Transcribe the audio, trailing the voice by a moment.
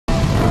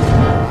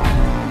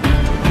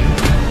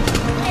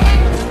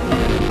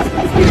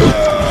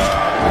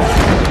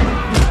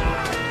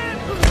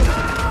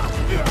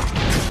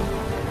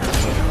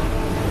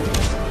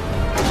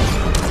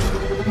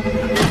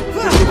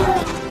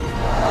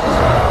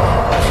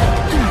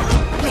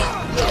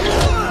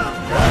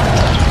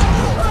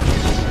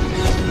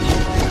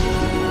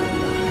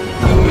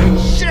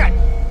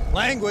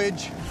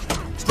Language.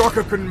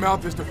 Strucker couldn't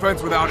mount this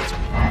defense without it.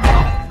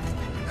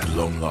 At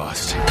long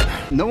last.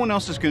 No one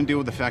else is going to deal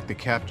with the fact that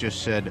Cap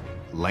just said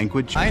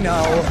language. I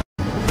know.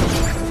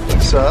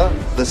 Sir,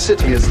 the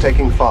city is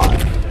taking fire.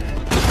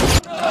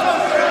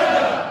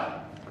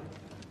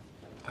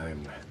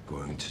 I'm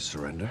going to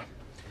surrender.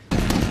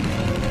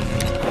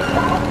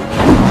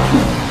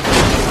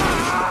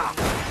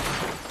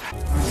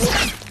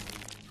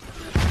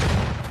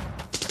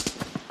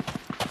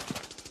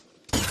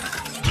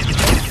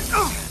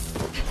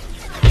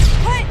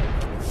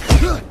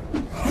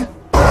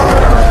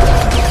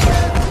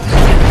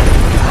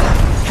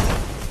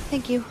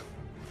 Thank you.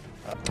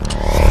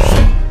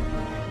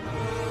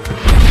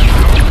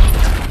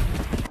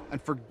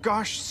 And for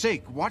gosh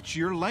sake, watch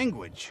your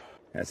language.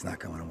 That's not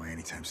going away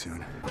anytime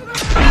soon.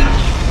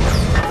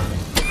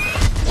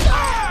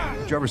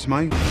 Did you ever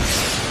smite?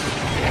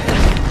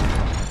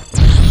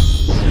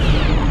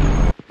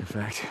 In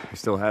fact, I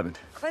still haven't.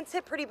 Clint's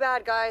hit pretty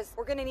bad, guys.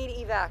 We're gonna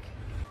need evac.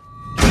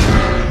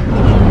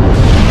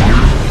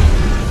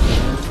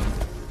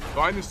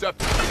 Find the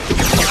scepter.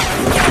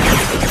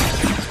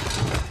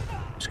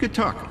 It's good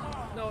talk.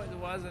 No, it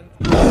wasn't.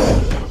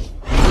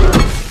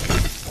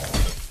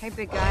 Hey,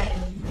 big guy.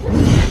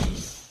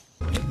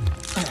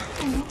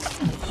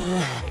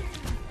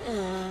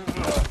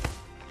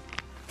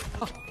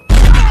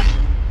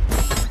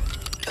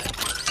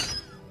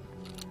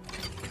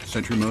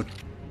 Sentry mode.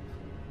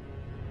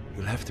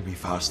 You'll have to be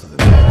faster than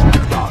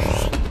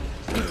that.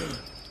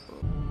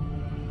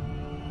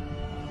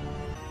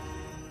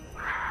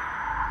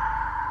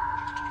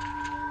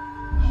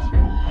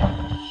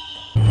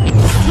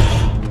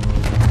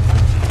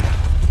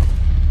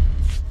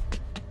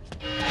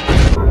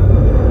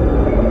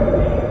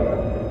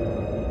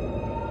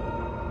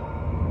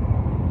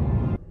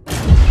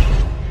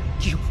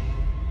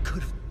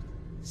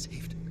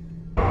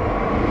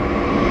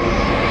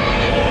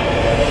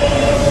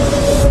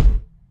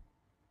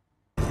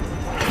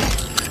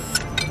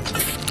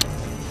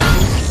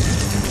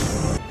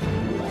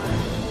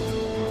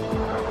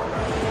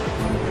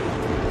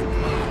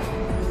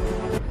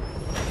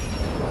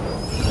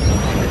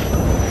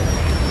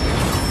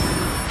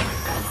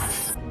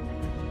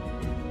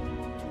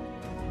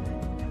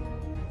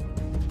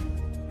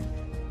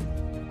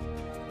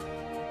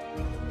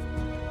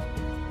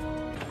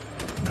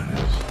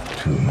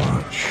 Too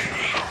much.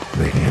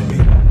 They hit me.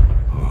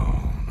 Oh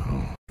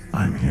no.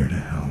 I'm here to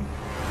help.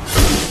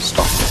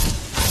 Stop.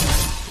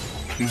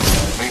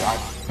 May I?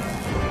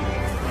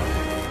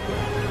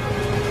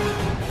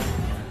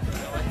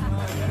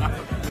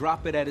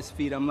 Drop it at his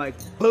feet. I'm like,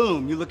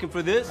 boom, you looking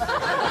for this?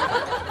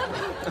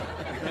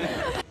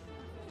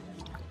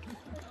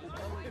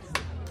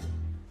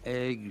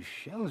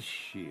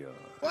 Excelsior.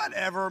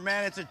 Whatever,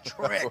 man, it's a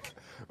trick.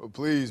 Well,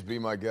 please be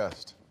my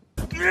guest.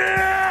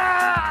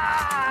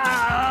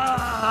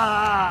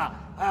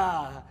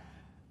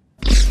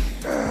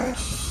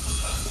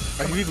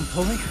 Are you even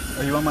pulling?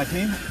 Are you on my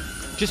team?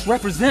 Just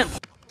represent.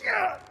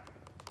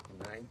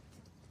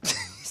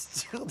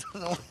 Still don't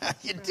know how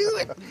you do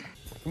it.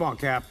 Come on,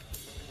 Cap.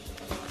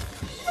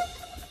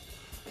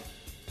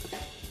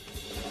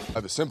 I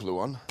have a simpler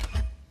one.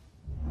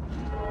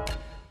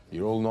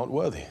 You're all not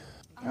worthy.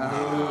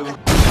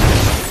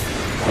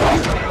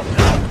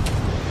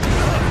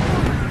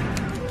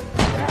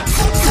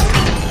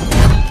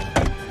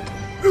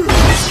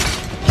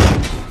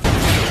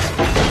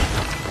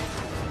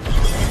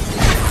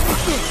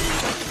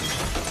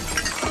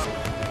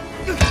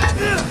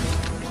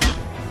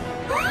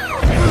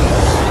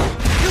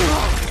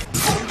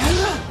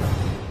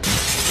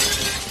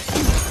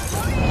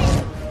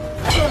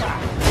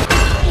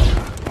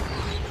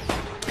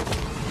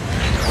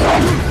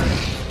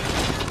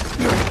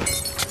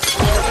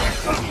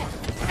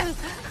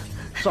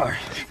 Sorry.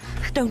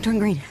 Don't turn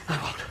green. I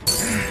won't.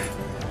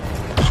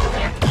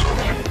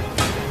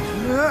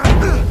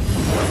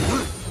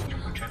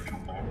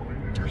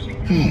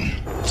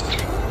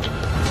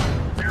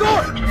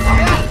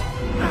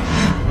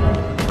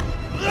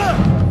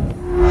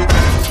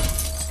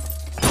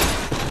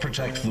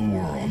 Protect the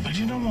world, but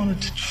you don't want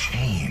it to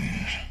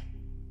change.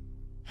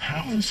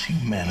 How is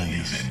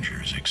humanity's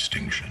Avengers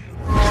extinction?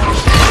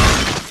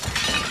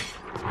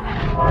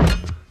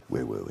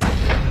 Where were we?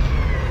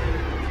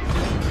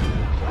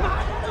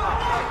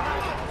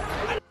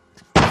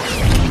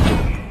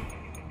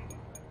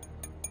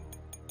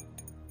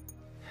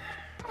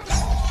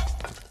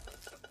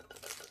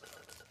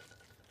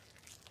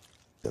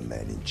 The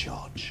man in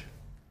charge.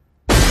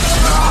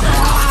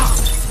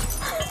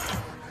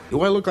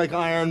 Do I look like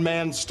Iron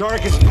Man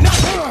Stark?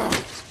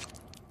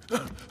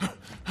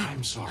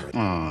 I'm sorry.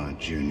 Aw,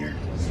 Junior.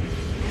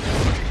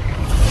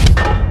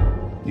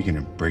 You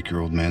gonna break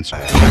your old man's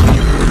back?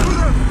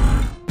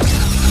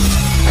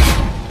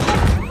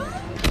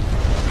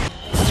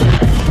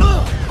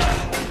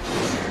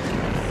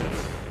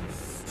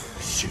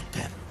 Shoot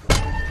them.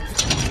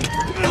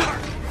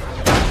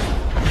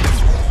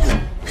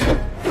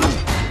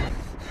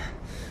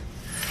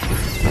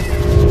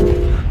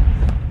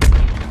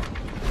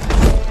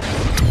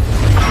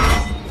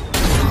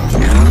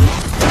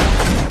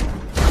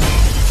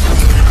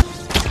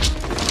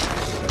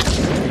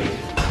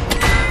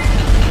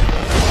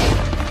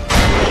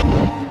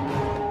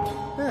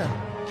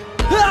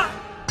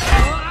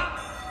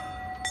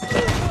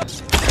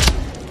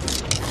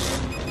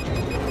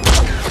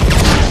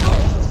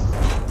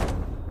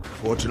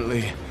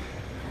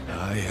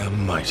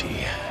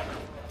 Almighty.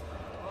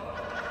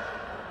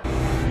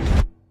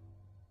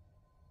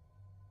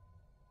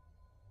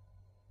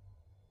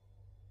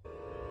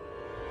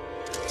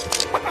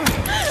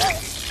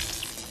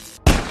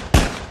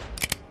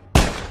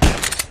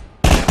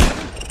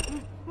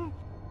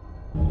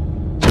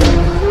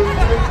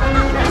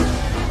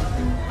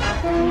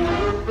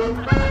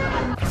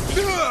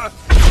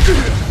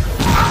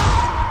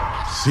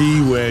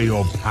 See where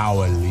your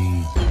power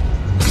leads.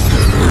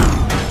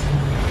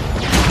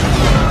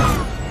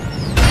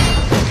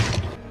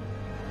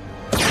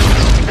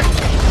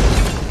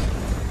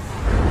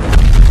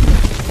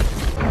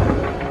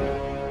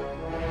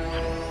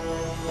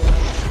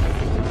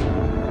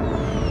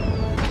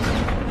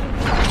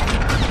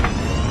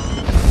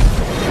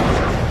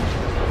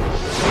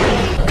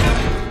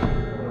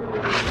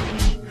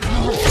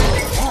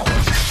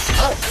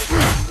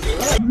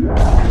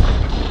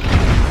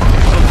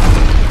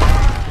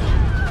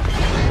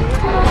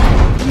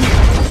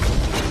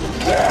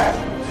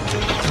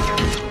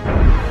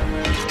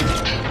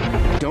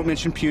 Don't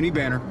mention puny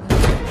Banner.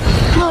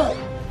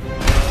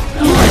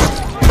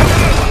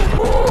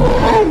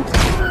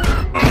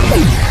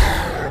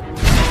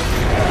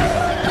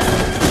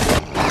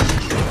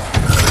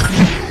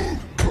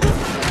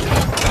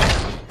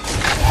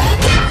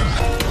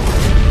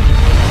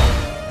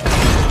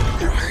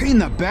 In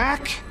the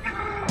back?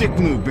 Dick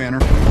move, Banner.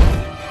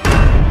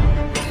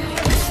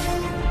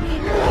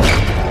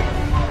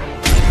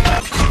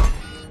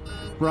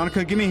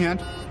 Veronica, give me a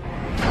hand.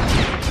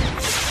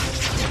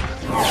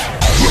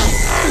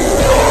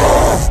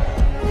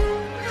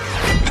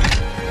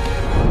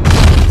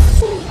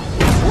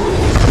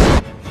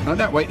 Not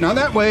that way, not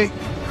that way.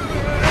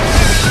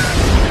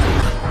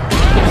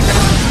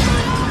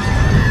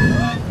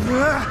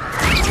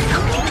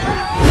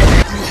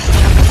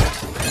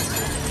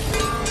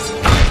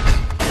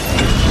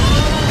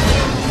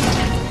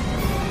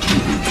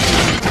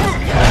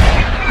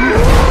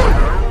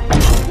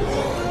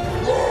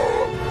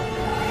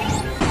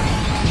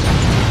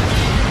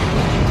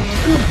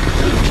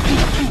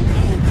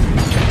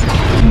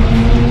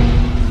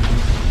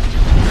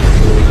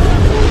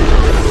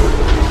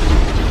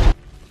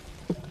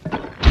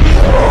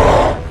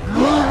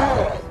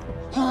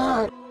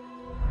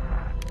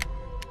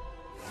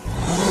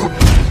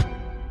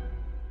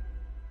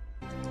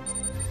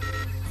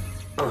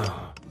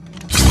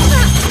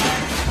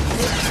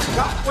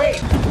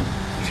 Wait!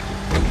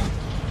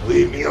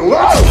 Leave me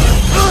alone!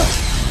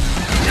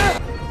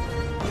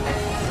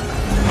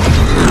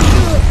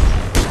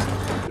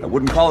 I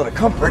wouldn't call it a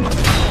comfort.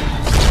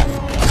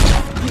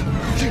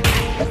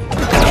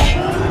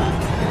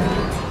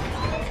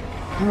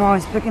 I'm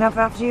always picking up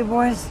after you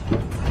boys.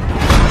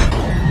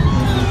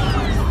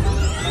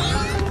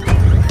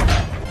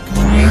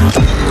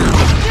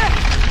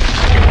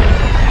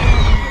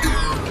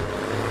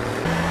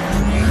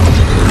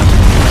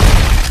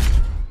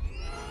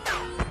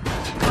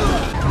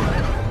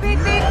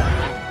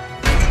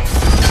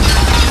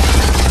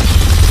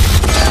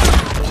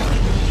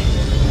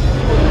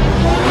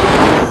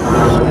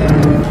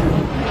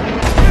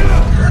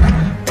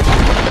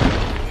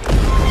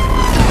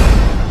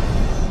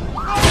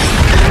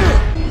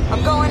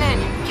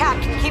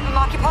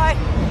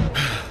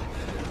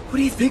 What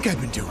do you think I've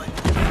been doing?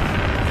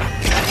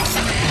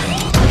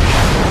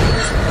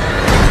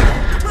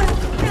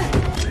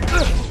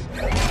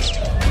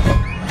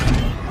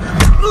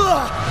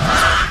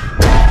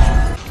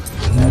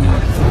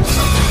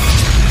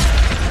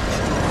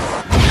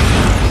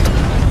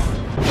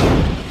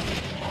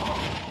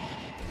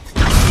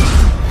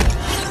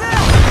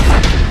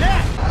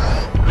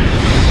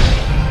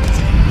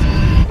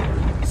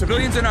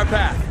 Civilians in our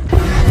path.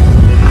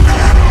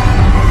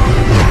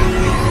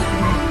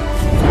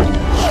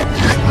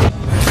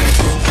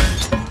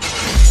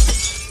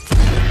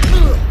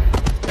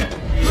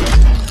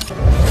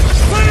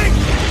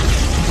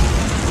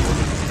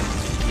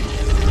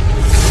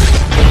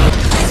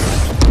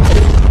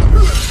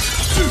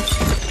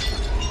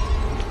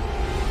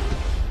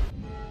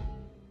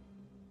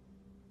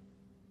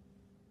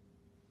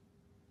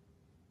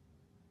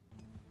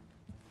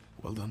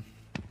 Well done.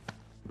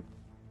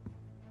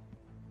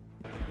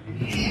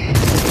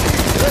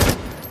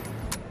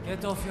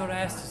 Get off your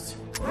asses.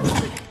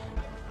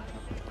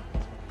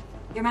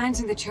 Your man's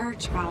in the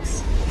church,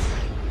 boss.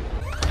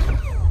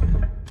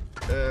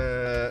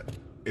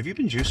 Have you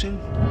been juicing?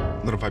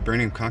 A little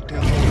vibranium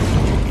cocktail?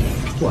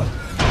 What?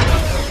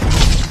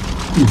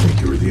 You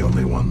think you were the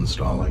only one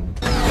stalling?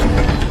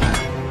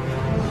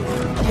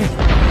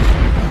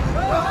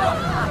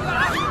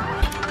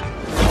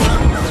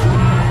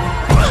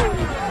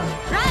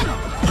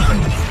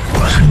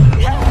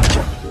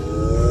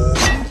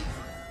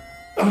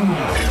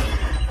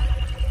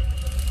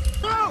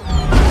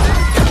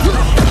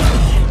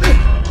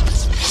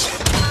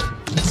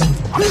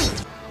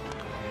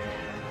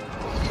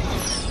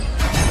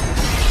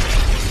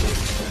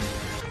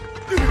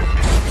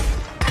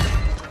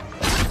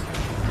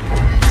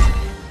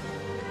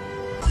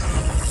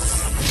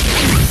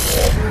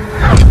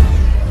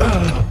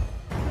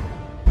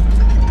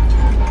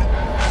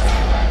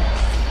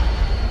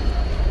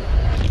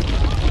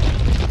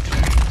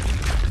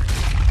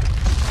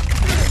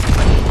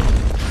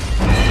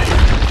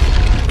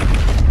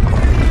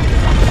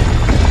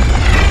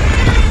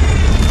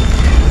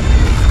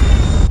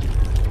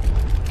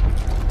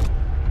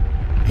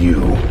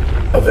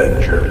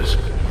 Avengers,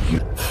 you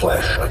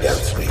flesh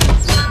against me.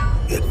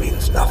 It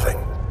means nothing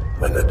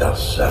when the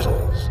dust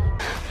settles.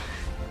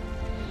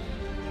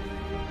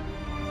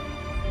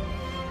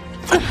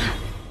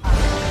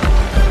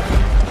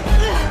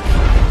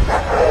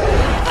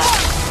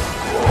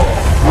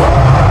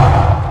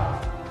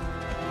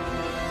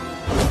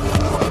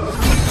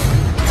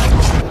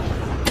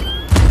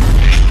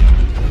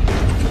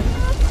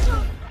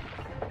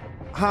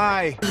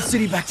 Hi. The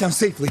city back down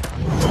safely.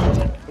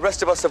 The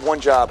rest of us have one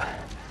job.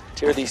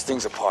 Tear these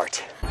things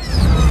apart.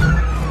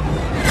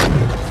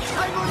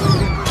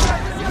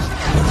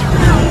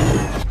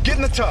 Get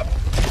in the tub.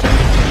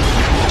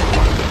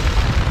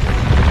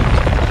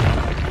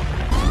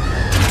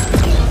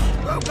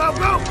 Go, go,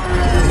 go!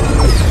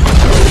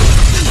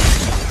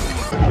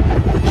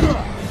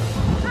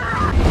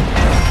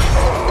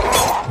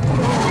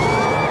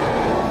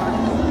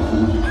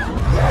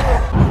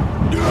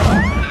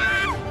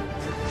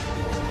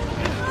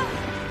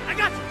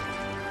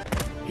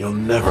 You'll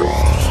never...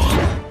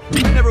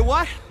 Never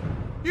what?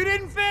 You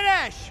didn't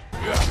finish!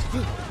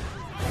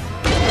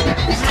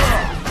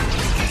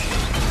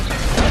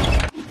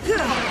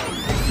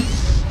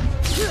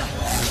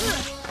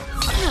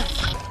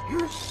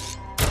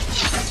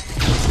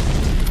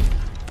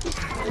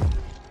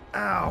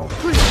 Ow.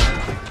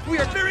 We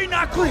are very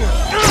not clear.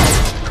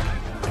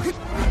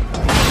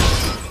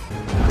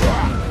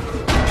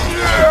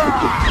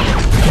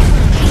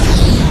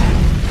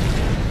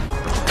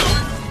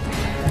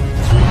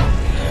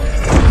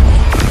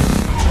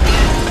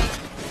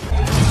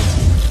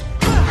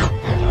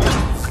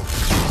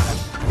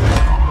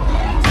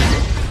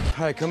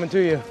 Hi, coming to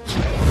you.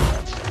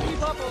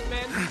 Keep up, old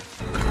man.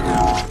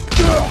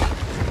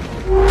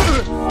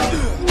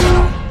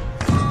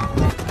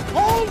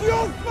 Hold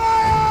your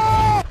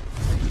fire!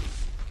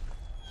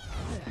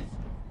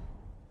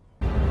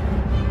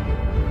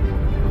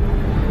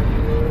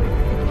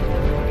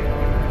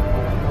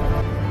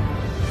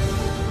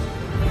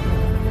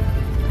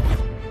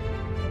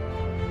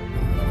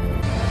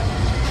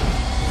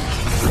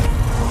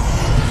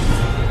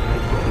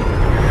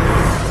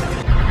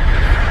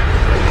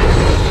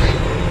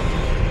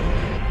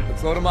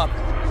 Let's load him up.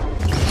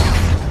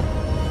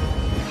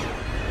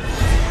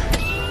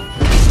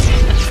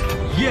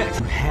 Yes!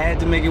 You had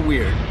to make it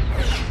weird.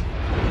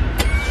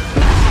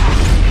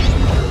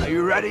 Are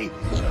you ready?